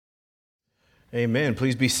Amen.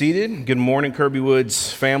 Please be seated. Good morning, Kirby Woods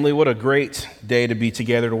family. What a great day to be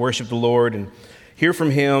together to worship the Lord and hear from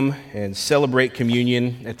Him and celebrate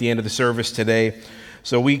communion at the end of the service today.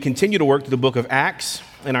 So we continue to work through the book of Acts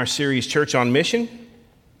in our series Church on Mission,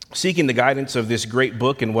 seeking the guidance of this great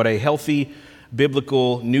book and what a healthy,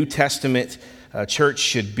 biblical, New Testament church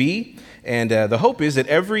should be. And the hope is that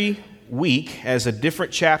every week, as a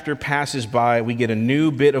different chapter passes by, we get a new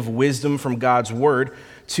bit of wisdom from God's Word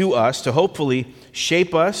to us to hopefully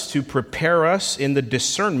shape us, to prepare us in the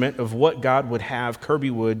discernment of what God would have Kirby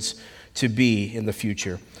Woods to be in the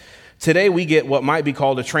future. Today we get what might be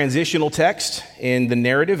called a transitional text in the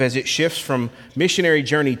narrative as it shifts from missionary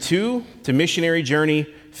journey 2 to missionary journey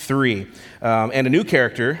 3. And a new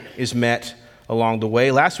character is met along the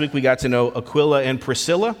way. Last week we got to know Aquila and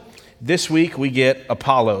Priscilla. This week we get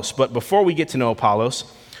Apollos. But before we get to know Apollos,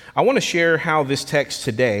 I want to share how this text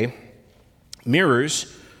today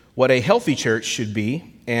mirrors what a healthy church should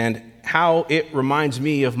be and how it reminds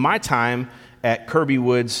me of my time at Kirby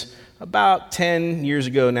Woods about 10 years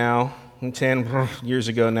ago now.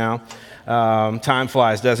 Time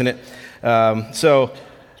flies, doesn't it? So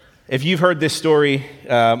if you've heard this story,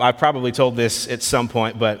 I've probably told this at some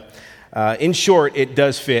point, but in short, it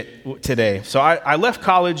does fit today. So I left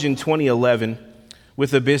college in 2011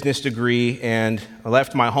 with a business degree, and I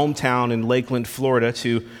left my hometown in Lakeland, Florida,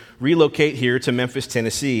 to relocate here to Memphis,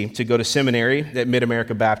 Tennessee, to go to seminary at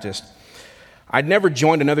Mid-America Baptist. I'd never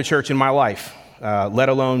joined another church in my life, let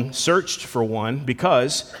alone searched for one,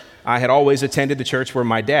 because I had always attended the church where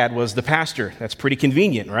my dad was the pastor. That's pretty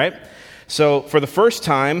convenient, right? So for the first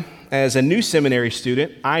time as a new seminary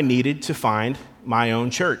student, I needed to find my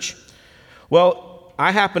own church. Well,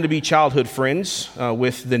 I happened to be childhood friends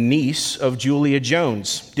with the niece of Julia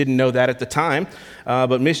Jones. Didn't know that at the time,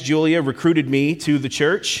 but Miss Julia recruited me to the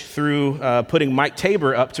church through putting Mike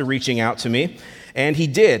Tabor up to reaching out to me, and he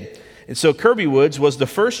did. And so Kirby Woods was the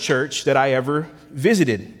first church that I ever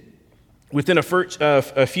visited. Within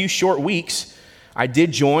a few short weeks, I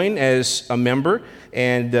did join as a member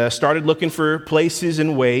and started looking for places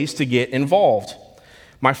and ways to get involved.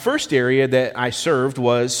 My first area that I served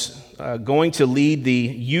was going to lead the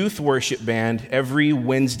youth worship band every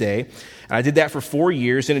Wednesday. I did that for 4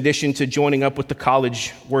 years, in addition to joining up with the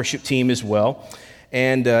college worship team as well.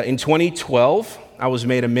 And in 2012, I was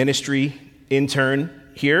made a ministry intern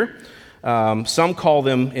here. Some call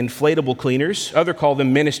them inflatable cleaners. Others call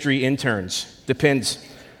them ministry interns. Depends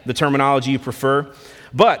the terminology you prefer.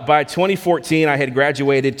 But by 2014, I had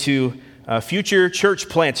graduated to future church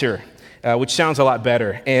planter, which sounds a lot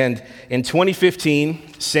better. And in 2015,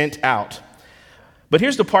 sent out. But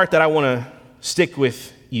here's the part that I want to stick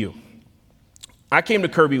with you. I came to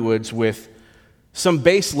Kirby Woods with some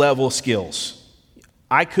base level skills.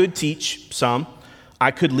 I could teach some.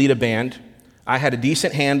 I could lead a band. I had a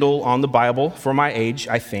decent handle on the Bible for my age,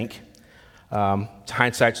 I think.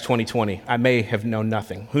 Hindsight's 2020. I may have known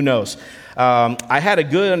nothing. Who knows? I had a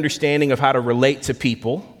good understanding of how to relate to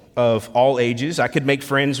people of all ages. I could make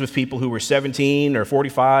friends with people who were 17 or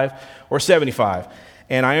 45 or 75.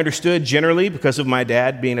 And I understood generally, because of my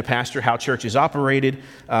dad being a pastor, how churches operated.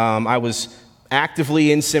 I was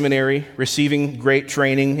actively in seminary, receiving great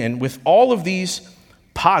training. And with all of these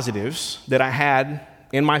positives that I had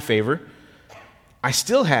in my favor, I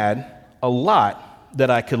still had a lot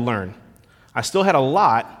that I could learn. I still had a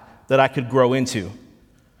lot that I could grow into.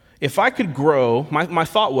 If I could grow, my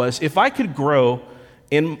thought was, if I could grow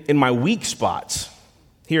in my weak spots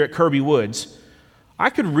here at Kirby Woods, I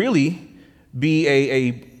could really be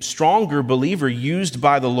a stronger believer used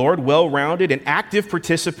by the Lord, well-rounded, and active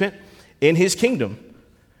participant in His kingdom.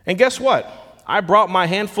 And guess what? I brought my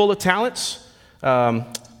handful of talents, and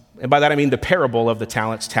by that I mean the parable of the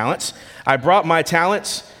talents. I brought my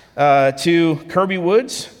talents to Kirby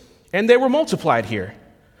Woods, and they were multiplied here.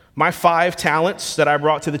 My 5 talents that I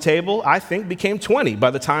brought to the table, I think, became 20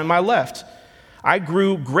 by the time I left. I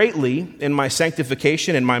grew greatly in my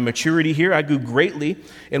sanctification and my maturity here. I grew greatly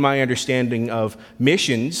in my understanding of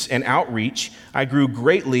missions and outreach. I grew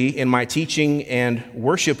greatly in my teaching and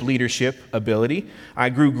worship leadership ability. I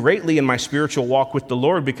grew greatly in my spiritual walk with the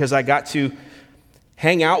Lord because I got to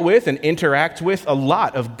hang out with and interact with a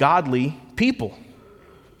lot of godly people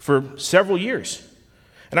for several years.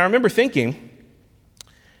 And I remember thinking,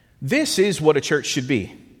 this is what a church should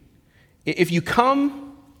be. If you come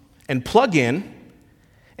and plug in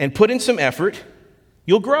and put in some effort,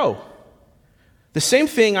 you'll grow. The same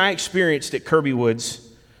thing I experienced at Kirby Woods,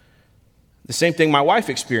 the same thing my wife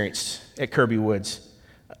experienced at Kirby Woods,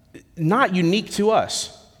 not unique to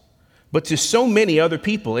us, but to so many other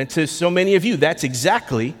people and to so many of you. That's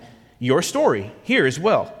exactly your story here as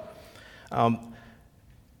well.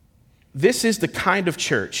 This is the kind of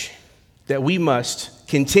church that we must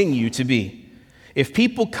continue to be. If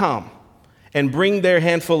people come and bring their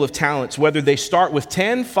handful of talents, whether they start with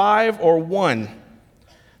 10, 5, or 1,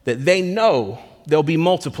 that they know they'll be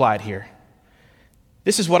multiplied here.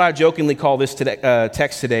 This is what I jokingly call this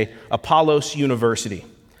text today, Apollos University.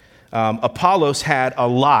 Apollos had a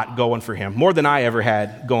lot going for him, more than I ever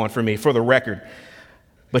had going for me, for the record.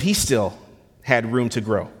 But he still had room to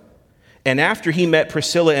grow. And after he met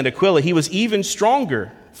Priscilla and Aquila, he was even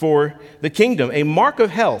stronger for the kingdom. A mark of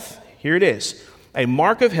health, here it is, a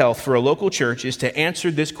mark of health for a local church is to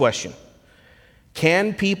answer this question.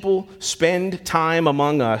 Can people spend time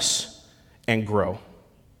among us and grow?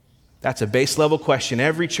 That's a base level question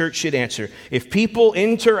every church should answer. If people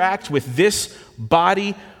interact with this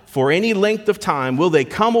body for any length of time, will they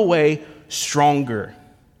come away stronger?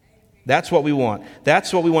 That's what we want.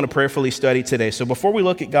 That's what we want to prayerfully study today. So before we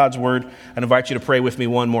look at God's word, I invite you to pray with me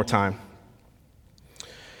one more time.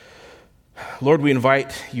 Lord, we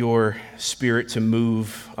invite your Spirit to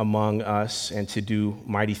move among us and to do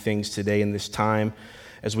mighty things today in this time.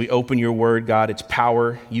 As we open your word, God, it's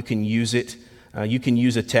power. You can use it. You can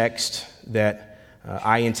use a text that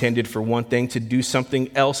I intended for one thing to do something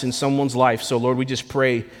else in someone's life. So, Lord, we just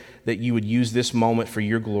pray that you would use this moment for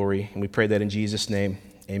your glory. And we pray that in Jesus' name.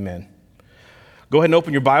 Amen. Go ahead and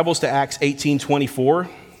open your Bibles to Acts 18:24.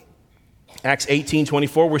 Acts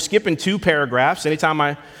 18:24. We're skipping 2 paragraphs. Anytime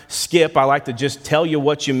I skip, I like to just tell you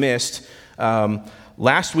what you missed.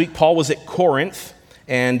 Last week, Paul was at Corinth.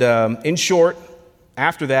 And in short,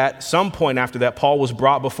 after that, some point after that, Paul was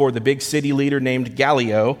brought before the big city leader named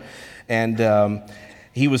Gallio. And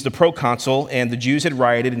he was the proconsul, and the Jews had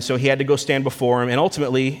rioted, and so he had to go stand before him. And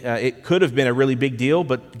ultimately, it could have been a really big deal,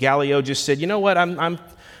 but Gallio just said, you know what, I'm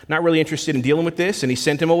not really interested in dealing with this, and he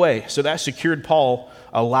sent him away. So that secured Paul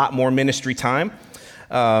a lot more ministry time.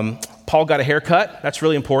 Paul got a haircut. That's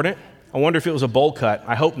really important. I wonder if it was a bowl cut.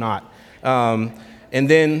 I hope not. And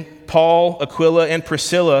then Paul, Aquila, and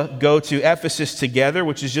Priscilla go to Ephesus together,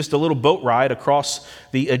 which is just a little boat ride across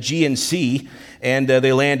the Aegean Sea, and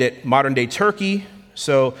they land at modern-day Turkey.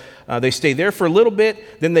 So they stay there for a little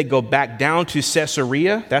bit. Then they go back down to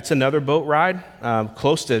Caesarea. That's another boat ride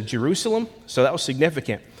close to Jerusalem. So that was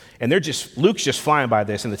significant. And Luke's just flying by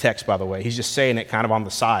this in the text, by the way. He's just saying it kind of on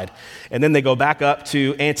the side. And then they go back up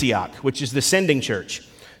to Antioch, which is the sending church.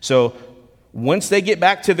 So once they get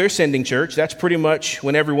back to their sending church, that's pretty much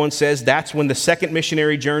when everyone says that's when the second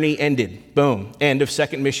missionary journey ended. Boom, end of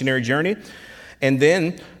second missionary journey. And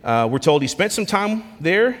then we're told he spent some time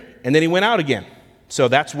there, and then he went out again. So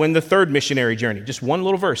that's when the third missionary journey, just one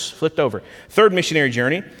little verse flipped over. Third missionary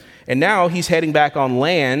journey. And now he's heading back on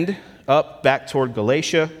land, up back toward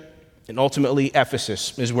Galatia, and ultimately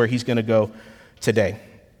Ephesus is where he's going to go today.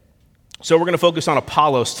 So we're going to focus on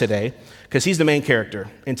Apollos today because he's the main character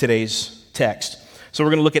in today's text. So we're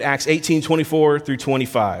going to look at Acts 18:24 through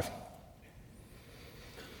 25.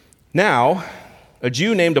 Now, a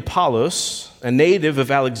Jew named Apollos, a native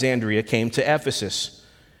of Alexandria, came to Ephesus.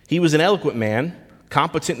 He was an eloquent man,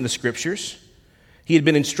 competent in the scriptures. He had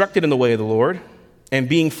been instructed in the way of the Lord, and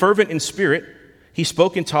being fervent in spirit, he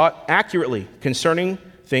spoke and taught accurately concerning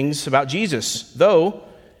things about Jesus, though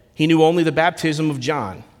he knew only the baptism of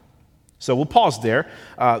John. So we'll pause there.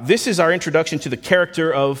 This is our introduction to the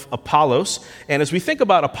character of Apollos. And as we think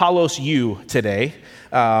about Apollos U today,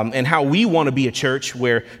 and how we want to be a church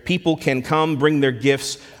where people can come, bring their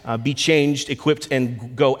gifts, be changed, equipped,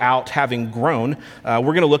 and go out having grown, we're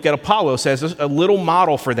going to look at Apollos as a little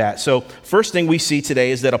model for that. So first thing we see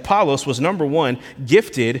today is that Apollos was, number one,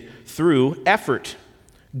 gifted through effort.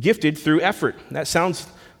 Gifted through effort. That sounds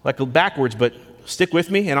like backwards, but stick with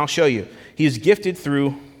me and I'll show you. He is gifted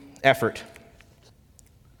through effort.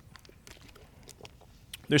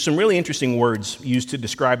 There's some really interesting words used to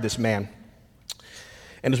describe this man.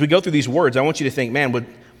 And as we go through these words, I want you to think, man, wouldn't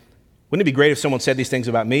it be great if someone said these things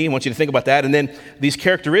about me? I want you to think about that. And then these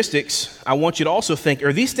characteristics, I want you to also think,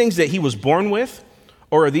 are these things that he was born with,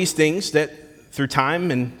 or are these things that through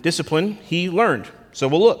time and discipline he learned? So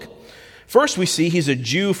we'll look. First, we see he's a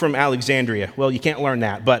Jew from Alexandria. Well, you can't learn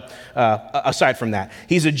that, but aside from that,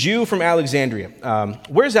 he's a Jew from Alexandria.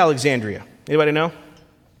 Where's Alexandria? Anybody know?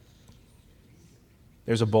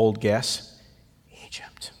 There's a bold guess.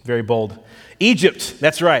 Egypt. Very bold. Egypt.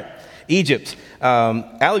 That's right. Egypt.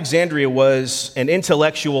 Alexandria was an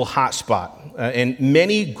intellectual hotspot, and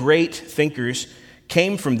many great thinkers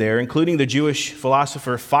came from there, including the Jewish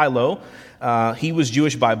philosopher Philo. He was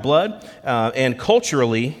Jewish by blood, and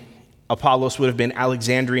culturally, Apollos would have been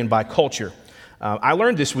Alexandrian by culture. I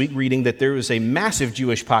learned this week reading that there was a massive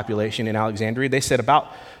Jewish population in Alexandria. They said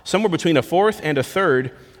about somewhere between a fourth and a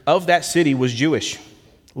third of that city was Jewish.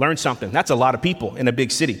 Learn something. That's a lot of people in a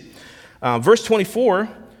big city. Verse 24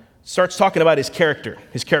 starts talking about his character,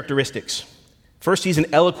 his characteristics. First, he's an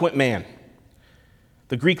eloquent man.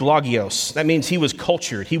 The Greek logios, that means he was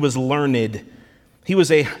cultured, he was learned. He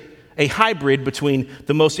was a hybrid between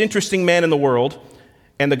the most interesting man in the world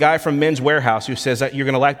and the guy from Men's Warehouse who says that you're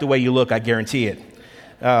going to like the way you look, I guarantee it.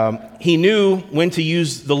 He knew when to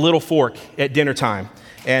use the little fork at dinner time,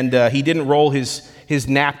 and he didn't roll his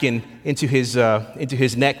napkin into his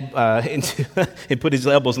neck and put his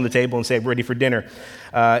elbows on the table and say, ready for dinner.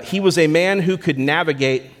 He was a man who could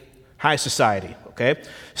navigate high society, okay?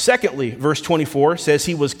 Secondly, verse 24 says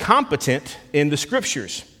he was competent in the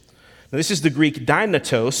scriptures. Now, this is the Greek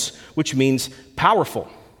dynatos, which means powerful,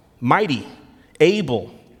 mighty,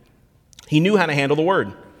 able. He knew how to handle the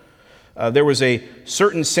word. There was a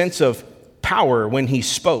certain sense of power when he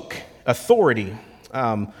spoke, authority.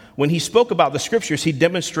 When he spoke about the scriptures, he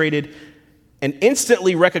demonstrated an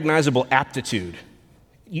instantly recognizable aptitude.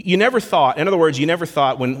 You never thought, in other words, you never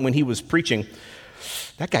thought when he was preaching,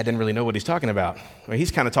 that guy didn't really know what he's talking about. Or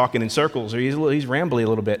he's kind of talking in circles, or he's rambly a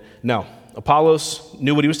little bit. No, Apollos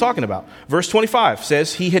knew what he was talking about. Verse 25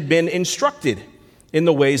 says he had been instructed in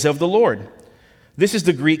the ways of the Lord. This is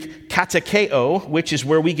the Greek katekeo, which is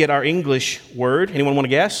where we get our English word. Anyone want to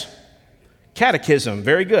guess? Catechism.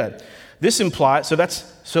 Very good. This implies,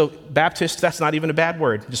 so Baptist, that's not even a bad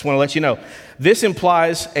word. Just want to let you know. This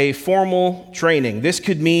implies a formal training. This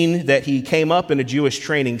could mean that he came up in a Jewish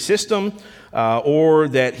training system, or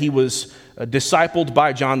that he was discipled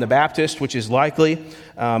by John the Baptist, which is likely,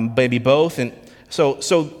 maybe both. And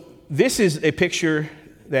so this is a picture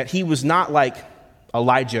that he was not like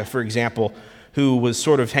Elijah, for example, who was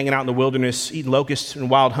sort of hanging out in the wilderness, eating locusts and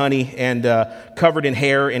wild honey, and covered in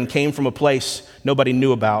hair, and came from a place nobody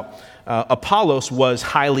knew about. Apollos was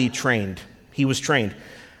highly trained. He was trained.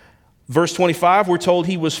 Verse 25, we're told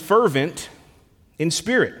he was fervent in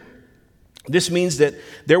spirit. This means that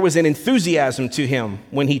there was an enthusiasm to him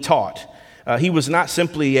when he taught. He was not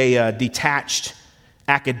simply a detached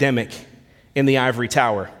academic in the ivory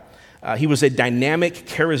tower. He was a dynamic,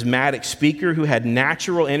 charismatic speaker who had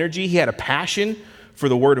natural energy. He had a passion for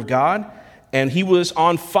the Word of God, and he was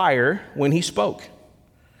on fire when he spoke.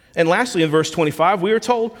 And lastly, in verse 25, we are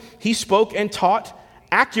told he spoke and taught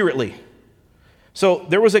accurately. So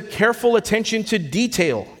there was a careful attention to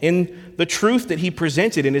detail in the truth that he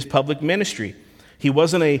presented in his public ministry. He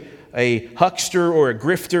wasn't a huckster or a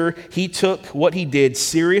grifter. He took what he did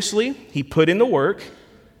seriously. He put in the work,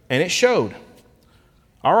 and it showed.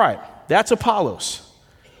 All right. That's Apollos.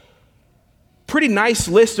 Pretty nice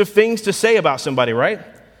list of things to say about somebody, right?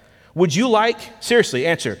 Seriously,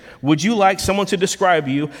 answer, would you like someone to describe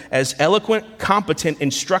you as eloquent, competent,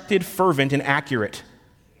 instructed, fervent, and accurate?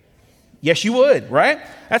 Yes, you would, right?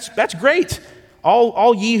 That's great.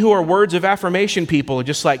 All ye who are words of affirmation people are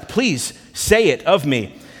just like, please say it of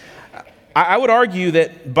me. I would argue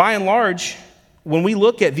that by and large, when we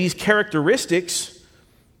look at these characteristics,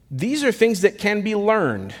 these are things that can be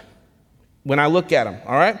learned. When I look at them,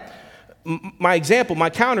 all right? My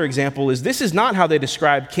counterexample is this is not how they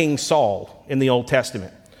described King Saul in the Old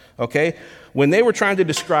Testament, okay? When they were trying to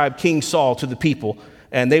describe King Saul to the people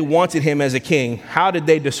and they wanted him as a king, how did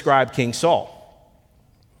they describe King Saul?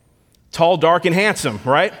 Tall, dark, and handsome,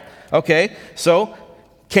 right? Okay, so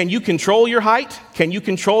can you control your height? Can you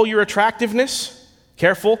control your attractiveness?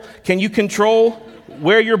 Careful. Can you control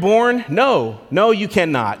where you're born? No, you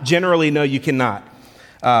cannot. Generally, no, you cannot.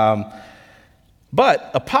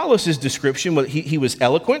 But Apollos' description, he was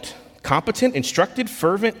eloquent, competent, instructed,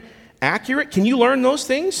 fervent, accurate. Can you learn those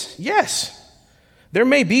things? Yes. There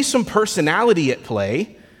may be some personality at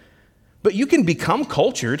play, but you can become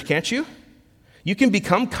cultured, can't you? You can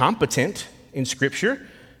become competent in Scripture.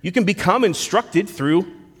 You can become instructed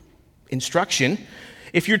through instruction.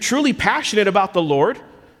 If you're truly passionate about the Lord,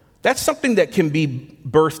 that's something that can be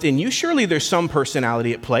birthed in you. Surely there's some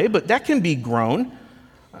personality at play, but that can be grown.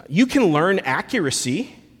 You can learn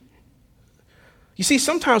accuracy. You see,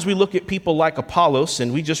 sometimes we look at people like Apollos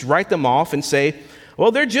and we just write them off and say,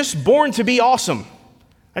 well, they're just born to be awesome.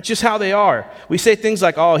 That's just how they are. We say things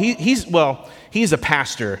like, oh, he's a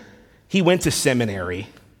pastor. He went to seminary.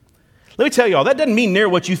 Let me tell you all, that doesn't mean near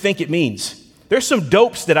what you think it means. There's some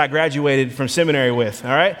dopes that I graduated from seminary with,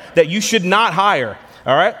 all right, that you should not hire,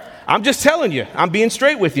 all right? I'm just telling you. I'm being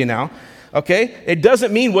straight with you now, okay? It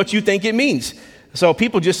doesn't mean what you think it means. So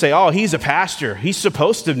people just say, oh, he's a pastor. He's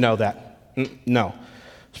supposed to know that. No.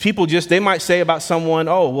 They might say about someone,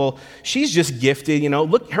 oh, well, she's just gifted,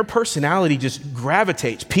 look, her personality just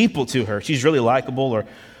gravitates people to her. She's really likable, or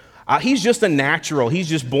he's just a natural. He's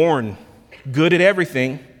just born good at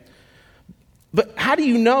everything. But how do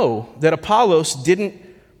you know that Apollos didn't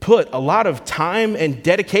put a lot of time and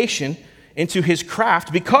dedication into his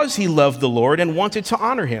craft because he loved the Lord and wanted to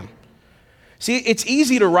honor him? See, it's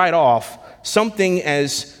easy to write off something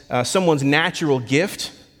as someone's natural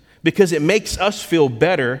gift because it makes us feel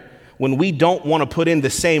better when we don't want to put in the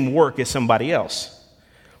same work as somebody else.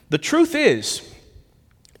 The truth is,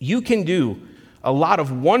 you can do a lot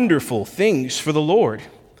of wonderful things for the Lord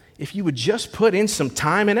if you would just put in some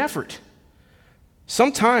time and effort.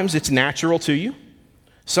 Sometimes it's natural to you.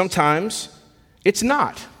 Sometimes it's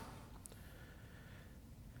not.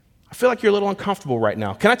 I feel like you're a little uncomfortable right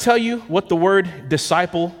now. Can I tell you what the word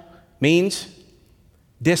disciple means?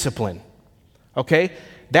 Discipline. Okay?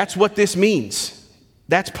 That's what this means.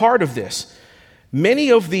 That's part of this.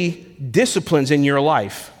 Many of the disciplines in your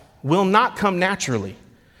life will not come naturally.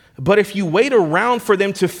 But if you wait around for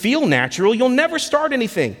them to feel natural, you'll never start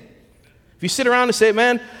anything. If you sit around and say,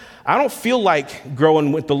 man, I don't feel like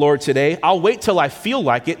growing with the Lord today. I'll wait till I feel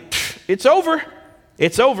like it. It's over.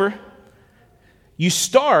 It's over. You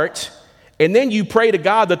start, and then you pray to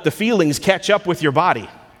God that the feelings catch up with your body.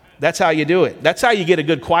 That's how you do it. That's how you get a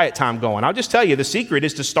good quiet time going. I'll just tell you, the secret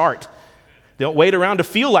is to start. Don't wait around to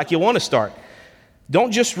feel like you want to start.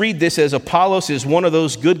 Don't just read this as Apollos is one of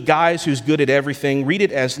those good guys who's good at everything. Read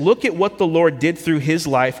it as, look at what the Lord did through his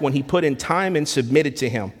life when he put in time and submitted to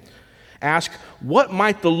him. Ask, what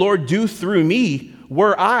might the Lord do through me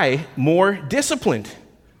were I more disciplined?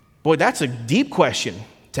 Boy, that's a deep question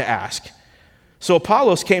to ask. So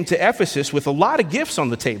Apollos came to Ephesus with a lot of gifts on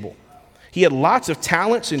the table. He had lots of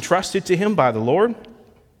talents entrusted to him by the Lord.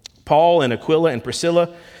 Paul and Aquila and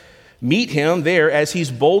Priscilla meet him there as he's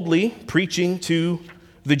boldly preaching to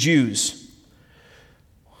the Jews.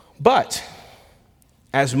 But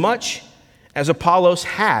as much as Apollos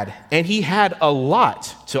had, and he had a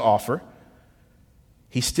lot to offer,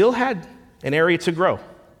 he still had an area to grow.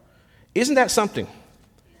 Isn't that something?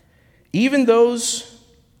 Even those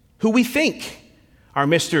who we think are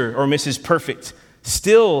Mr. or Mrs. Perfect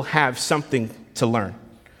still have something to learn.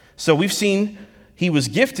 So we've seen he was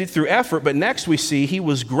gifted through effort, but next we see he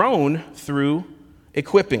was grown through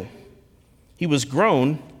equipping. He was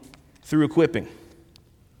grown through equipping.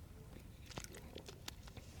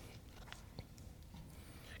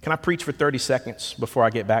 Can I preach for 30 seconds before I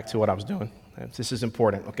get back to what I was doing? This is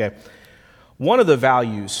important, okay? One of the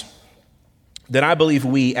values that I believe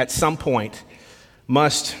we at some point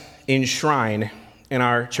must enshrine in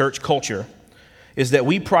our church culture is that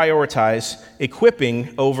we prioritize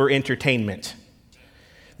equipping over entertainment.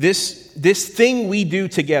 This thing we do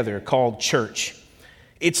together called church,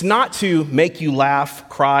 it's not to make you laugh,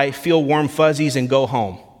 cry, feel warm fuzzies, and go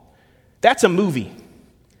home. That's a movie.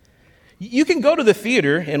 You can go to the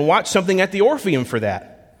theater and watch something at the Orpheum for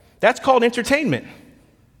that. That's called entertainment.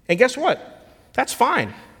 And guess what? That's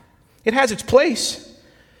fine. It has its place.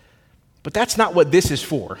 But that's not what this is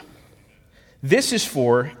for. This is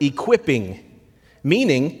for equipping,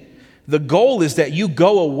 meaning the goal is that you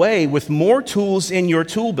go away with more tools in your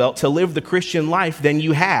tool belt to live the Christian life than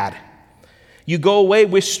you had. You go away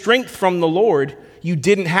with strength from the Lord you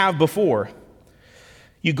didn't have before.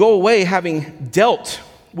 You go away having dealt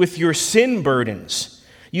with your sin burdens.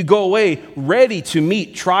 You go away ready to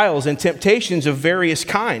meet trials and temptations of various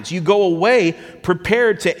kinds. You go away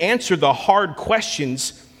prepared to answer the hard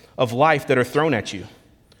questions of life that are thrown at you.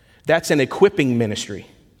 That's an equipping ministry.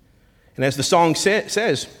 And as the song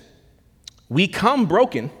says, we come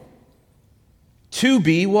broken to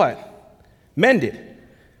be what? Mended.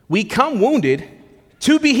 We come wounded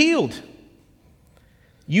to be healed.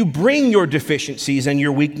 You bring your deficiencies and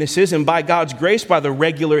your weaknesses, and by God's grace, by the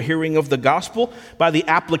regular hearing of the gospel, by the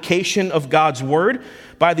application of God's word,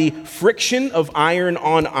 by the friction of iron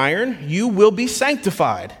on iron, you will be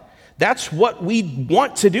sanctified. That's what we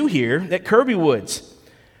want to do here at Kirby Woods.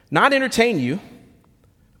 Not entertain you,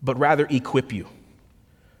 but rather equip you.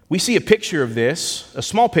 We see a picture of this, a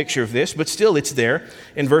small picture of this, but still it's there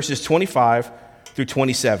in verses 25 through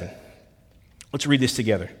 27. Let's read this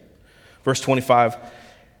together. Verse 25,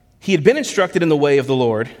 he had been instructed in the way of the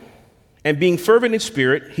Lord, and being fervent in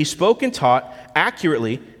spirit, he spoke and taught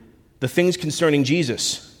accurately the things concerning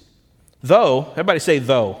Jesus. Though, everybody say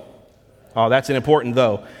though. Oh, that's an important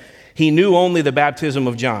though. He knew only the baptism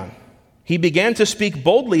of John. He began to speak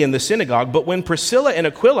boldly in the synagogue, but when Priscilla and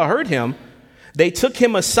Aquila heard him, they took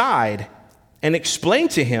him aside and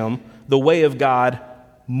explained to him the way of God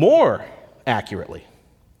more accurately.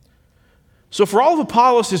 So for all of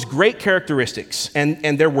Apollos' great characteristics,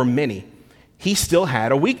 and there were many, he still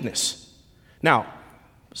had a weakness. Now,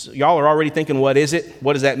 so y'all are already thinking, what is it?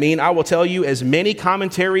 What does that mean? I will tell you, as many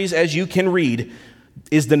commentaries as you can read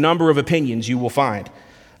is the number of opinions you will find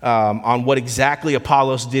on what exactly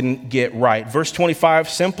Apollos didn't get right. Verse 25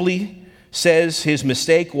 simply says his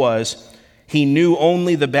mistake was he knew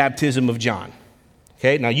only the baptism of John.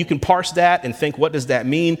 Okay, now you can parse that and think, what does that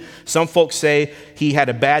mean? Some folks say he had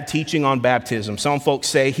a bad teaching on baptism. Some folks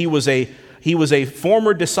say he was a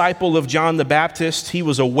former disciple of John the Baptist. He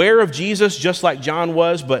was aware of Jesus just like John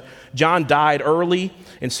was, but John died early,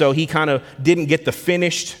 and so he kind of didn't get the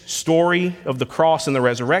finished story of the cross and the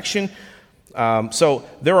resurrection. So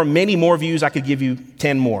there are many more views. I could give you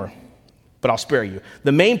 10 more, but I'll spare you.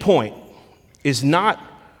 The main point is not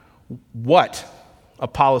what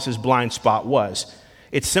Apollos' blind spot was.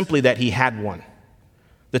 It's simply that he had one.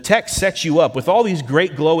 The text sets you up with all these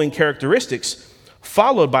great glowing characteristics,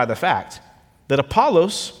 followed by the fact that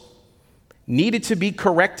Apollos needed to be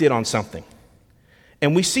corrected on something.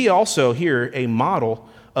 And we see also here a model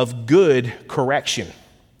of good correction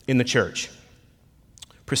in the church.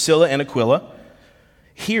 Priscilla and Aquila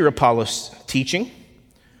hear Apollos' teaching.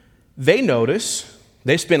 They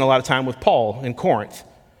spend a lot of time with Paul in Corinth.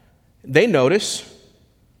 They notice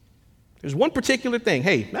there's one particular thing.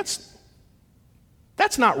 Hey, that's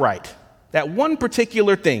not right. That one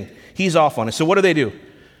particular thing, he's off on it. So what do?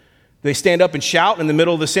 They stand up and shout in the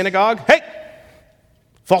middle of the synagogue, hey,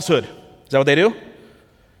 falsehood. Is that what they do?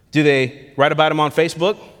 Do they write about him on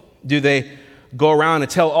Facebook? Do they go around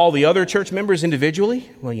and tell all the other church members individually?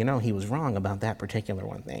 Well, he was wrong about that particular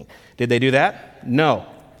one thing. Did they do that? No.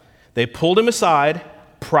 They pulled him aside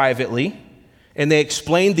privately, and they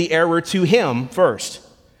explained the error to him first.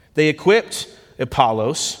 They equipped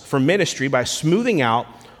Apollos for ministry by smoothing out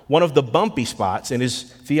one of the bumpy spots in his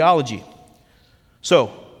theology. So,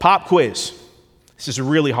 pop quiz. This is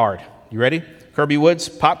really hard. You ready? Kirby Woods,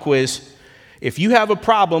 pop quiz. If you have a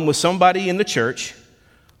problem with somebody in the church,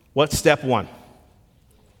 what's step one?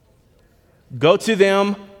 Go to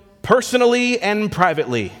them personally and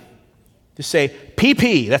privately. Just say,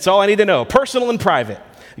 PP, that's all I need to know, personal and private.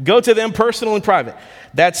 Go to them personal and private.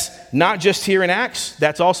 That's not just here in Acts,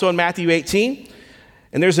 that's also in Matthew 18.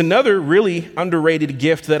 And there's another really underrated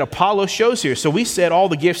gift that Apollos shows here. So we said all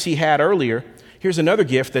the gifts he had earlier. Here's another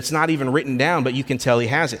gift that's not even written down, but you can tell he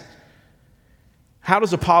has it. How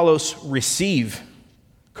does Apollos receive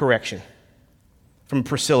correction from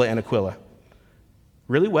Priscilla and Aquila?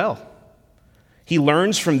 Really well. He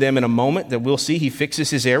learns from them in a moment that we'll see. He fixes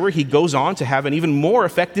his error. He goes on to have an even more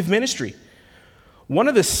effective ministry. One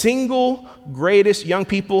of the single greatest, young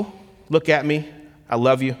people, look at me, I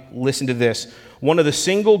love you, listen to this. One of the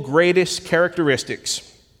single greatest characteristics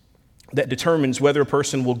that determines whether a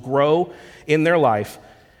person will grow in their life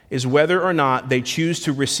is whether or not they choose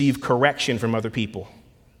to receive correction from other people.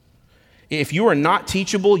 If you are not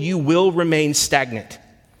teachable, you will remain stagnant.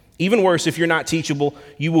 Even worse, if you're not teachable,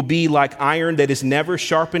 you will be like iron that is never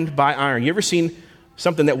sharpened by iron. You ever seen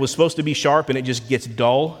something that was supposed to be sharp and it just gets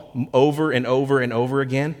dull over and over and over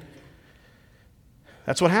again?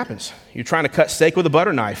 That's what happens. You're trying to cut steak with a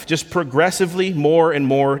butter knife, just progressively more and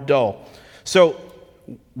more dull. So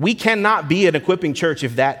we cannot be an equipping church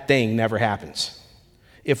if that thing never happens.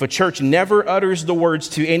 If a church never utters the words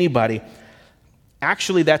to anybody,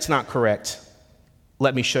 actually that's not correct.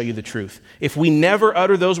 Let me show you the truth. If we never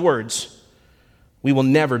utter those words, we will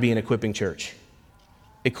never be an equipping church.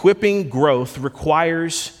 Equipping growth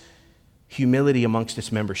requires humility amongst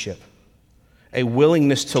its membership, a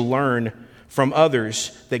willingness to learn from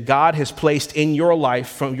others that God has placed in your life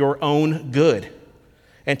from your own good,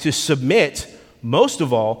 and to submit, most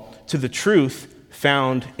of all, to the truth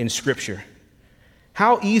found in Scripture.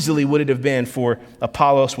 How easily would it have been for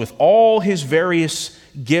Apollos, with all his various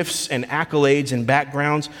gifts and accolades and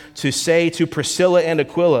backgrounds, to say to Priscilla and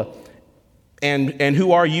Aquila, and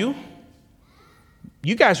who are you?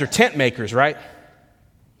 You guys are tent makers, right?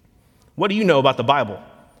 What do you know about the Bible?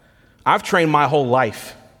 I've trained my whole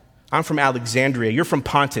life. I'm from Alexandria. You're from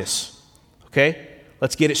Pontus. Okay?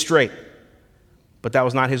 Let's get it straight. But that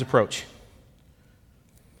was not his approach.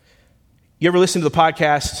 You ever listen to the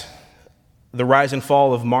podcast, The Rise and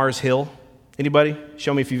Fall of Mars Hill? Anybody?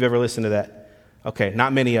 Show me if you've ever listened to that. Okay,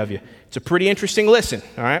 not many of you. It's a pretty interesting listen,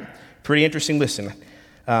 all right? Pretty interesting listen.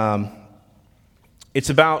 It's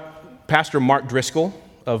about Pastor Mark Driscoll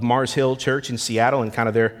of Mars Hill Church in Seattle and kind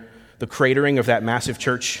of the cratering of that massive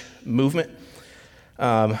church movement.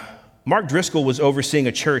 Mark Driscoll was overseeing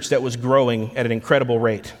a church that was growing at an incredible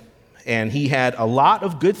rate. And he had a lot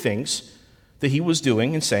of good things that he was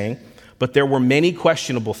doing and saying, but there were many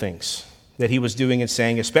questionable things that he was doing and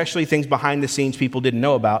saying, especially things behind the scenes people didn't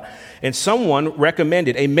know about. And someone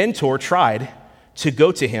recommended, a mentor tried to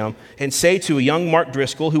go to him and say to a young Mark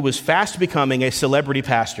Driscoll, who was fast becoming a celebrity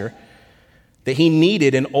pastor, that he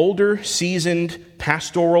needed an older, seasoned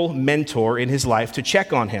pastoral mentor in his life to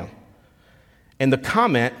check on him. And the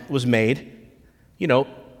comment was made,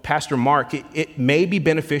 Pastor Mark, it may be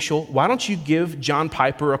beneficial. Why don't you give John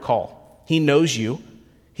Piper a call? He knows you.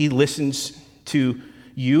 He listens to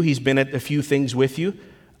you. He's been at a few things with you.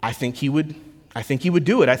 I think he would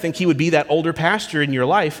do it. I think he would be that older pastor in your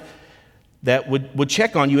life that would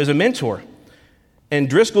check on you as a mentor. And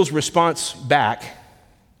Driscoll's response back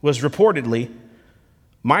was reportedly,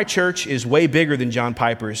 my church is way bigger than John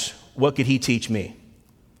Piper's. What could he teach me?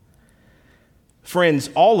 Friends,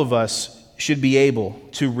 all of us should be able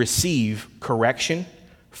to receive correction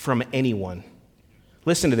from anyone.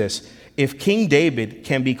 Listen to this. If King David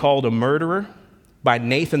can be called a murderer by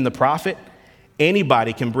Nathan the prophet,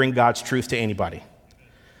 anybody can bring God's truth to anybody.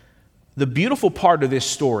 The beautiful part of this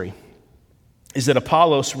story is that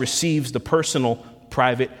Apollos receives the personal,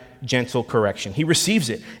 private, gentle correction. He receives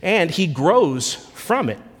it, and he grows from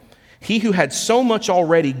it. He who had so much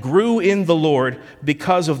already grew in the Lord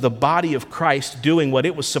because of the body of Christ doing what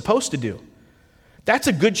it was supposed to do. That's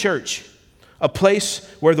a good church, a place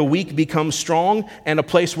where the weak become strong and a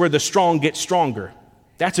place where the strong get stronger.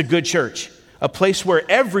 That's a good church, a place where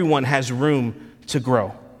everyone has room to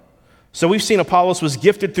grow. So we've seen Apollos was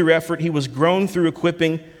gifted through effort. He was grown through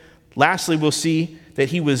equipping. Lastly, we'll see that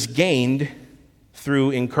he was gained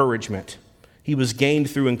through encouragement. He was gained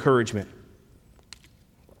through encouragement.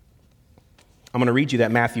 I'm going to read you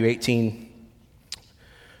that Matthew 18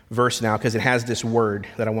 verse now because it has this word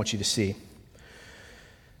that I want you to see.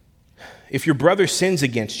 If your brother sins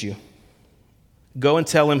against you, go and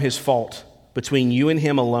tell him his fault between you and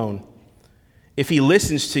him alone. If he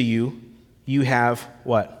listens to you, you have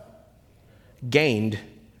what? Gained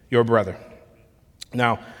your brother.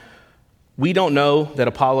 Now, we don't know that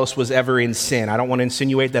Apollos was ever in sin. I don't want to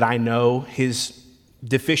insinuate that I know his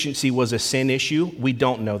deficiency was a sin issue. We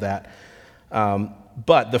don't know that.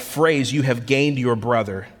 But the phrase, you have gained your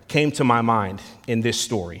brother, came to my mind in this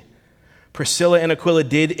story. Priscilla and Aquila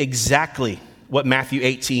did exactly what Matthew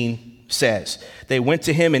 18 says. They went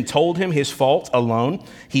to him and told him his fault alone.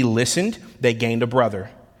 He listened. They gained a brother.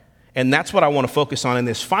 And that's what I want to focus on in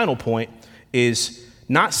this final point is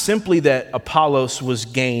not simply that Apollos was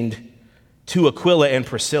gained to Aquila and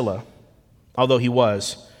Priscilla, although he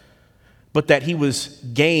was, but that he was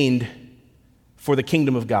gained for the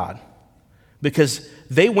kingdom of God. Because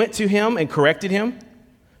they went to him and corrected him,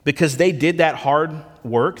 because they did that hard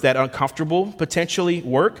work, that uncomfortable, potentially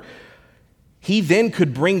work, he then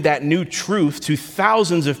could bring that new truth to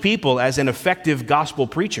thousands of people as an effective gospel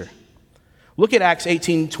preacher. Look at Acts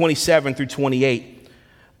 18:27 through 28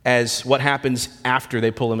 as what happens after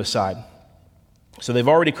they pull him aside. So they've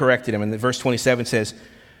already corrected him, and verse 27 says,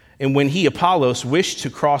 and when he, Apollos, wished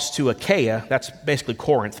to cross to Achaia, that's basically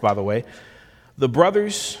Corinth, by the way, the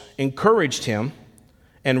brothers encouraged him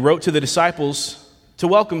and wrote to the disciples to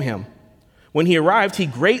welcome him. When he arrived, he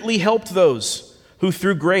greatly helped those who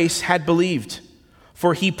through grace had believed,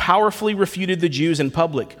 for he powerfully refuted the Jews in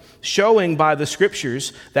public, showing by the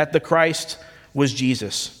scriptures that the Christ was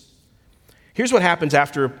Jesus. Here's what happens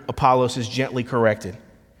after Apollos is gently corrected.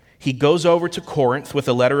 He goes over to Corinth with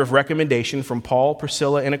a letter of recommendation from Paul,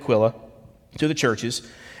 Priscilla, and Aquila to the churches,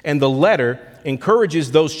 and the letter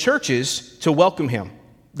encourages those churches to welcome him.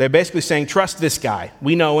 They're basically saying, trust this guy.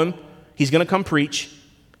 We know him. He's going to come preach.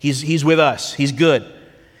 He's with us. He's good.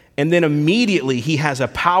 And then immediately he has a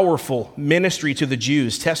powerful ministry to the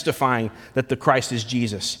Jews, testifying that the Christ is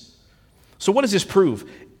Jesus. So what does this prove?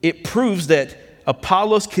 It proves that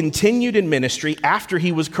Apollos continued in ministry after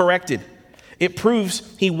he was corrected. It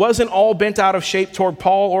proves he wasn't all bent out of shape toward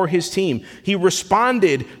Paul or his team. He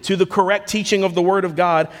responded to the correct teaching of the Word of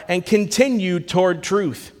God and continued toward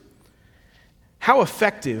truth. How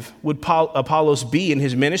effective would Apollos be in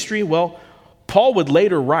his ministry? Well, Paul would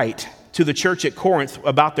later write to the church at Corinth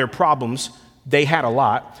about their problems. They had a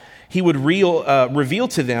lot. He would reveal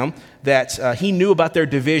to them that he knew about their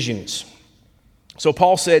divisions. So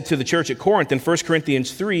Paul said to the church at Corinth in 1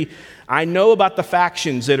 Corinthians 3, I know about the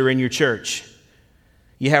factions that are in your church.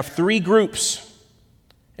 You have three groups,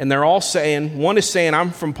 and they're all saying, one is saying,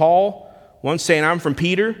 I'm from Paul, one's saying, I'm from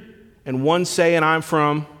Peter, and one's saying, I'm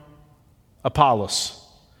from Apollos.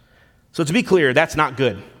 So to be clear, that's not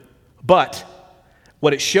good. But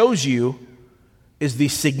what it shows you is the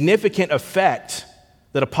significant effect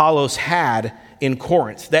that Apollos had in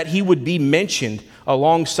Corinth, that he would be mentioned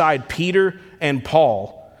alongside Peter and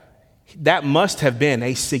Paul. That must have been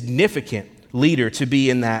a significant leader to be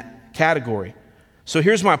in that category. So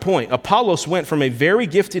here's my point. Apollos went from a very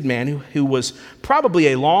gifted man who was probably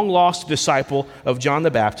a long-lost disciple of John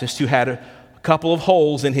the Baptist, who had a couple of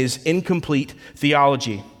holes in his incomplete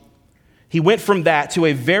theology. He went from that to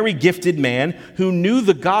a very gifted man who knew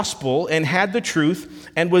the gospel and had the truth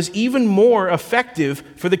and was even more effective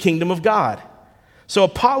for the kingdom of God. So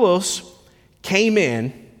Apollos came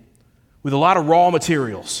in with a lot of raw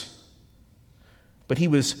materials, but he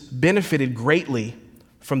was benefited greatly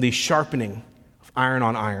from the sharpening of iron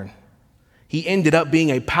on iron. He ended up being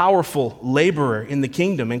a powerful laborer in the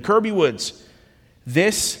kingdom. And Kirby Woods,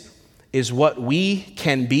 this is what we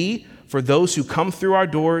can be for those who come through our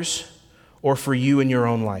doors or for you in your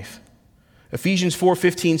own life. Ephesians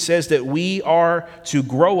 4:15 says that we are to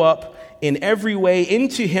grow up in every way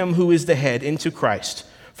into him who is the head, into Christ,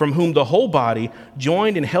 from whom the whole body,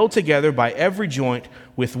 joined and held together by every joint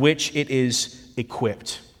with which it is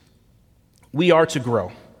equipped. We are to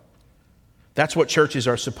grow. That's what churches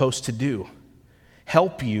are supposed to do.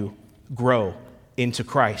 Help you grow into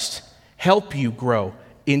Christ. Help you grow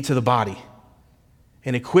into the body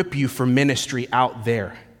and equip you for ministry out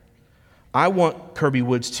there. I want Kirby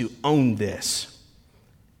Woods to own this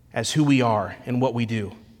as who we are and what we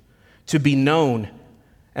do, to be known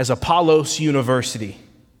as Apollos University.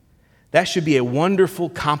 That should be a wonderful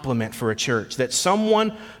compliment for a church, that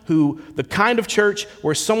the kind of church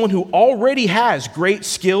where someone who already has great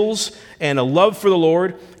skills and a love for the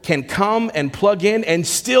Lord can come and plug in and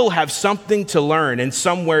still have something to learn and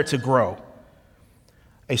somewhere to grow.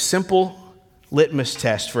 A simple litmus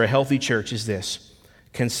test for a healthy church is this: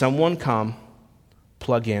 can someone come,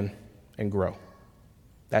 plug in, and grow?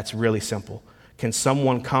 That's really simple. Can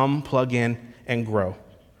someone come, plug in, and grow?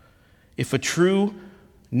 If a true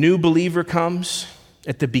new believer comes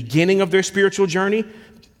at the beginning of their spiritual journey,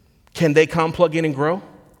 can they come, plug in, and grow?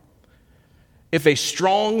 If a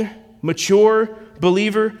strong, mature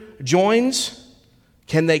believer joins,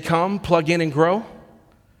 can they come, plug in, and grow?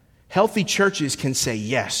 Healthy churches can say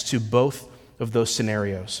yes to both of those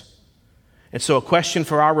scenarios. And so a question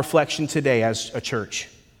for our reflection today as a church: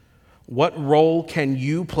 what role can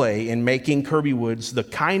you play in making Kirby Woods the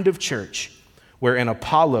kind of church where an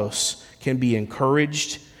Apollos can be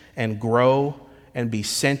encouraged and grow and be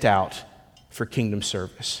sent out for kingdom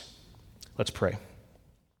service? Let's pray.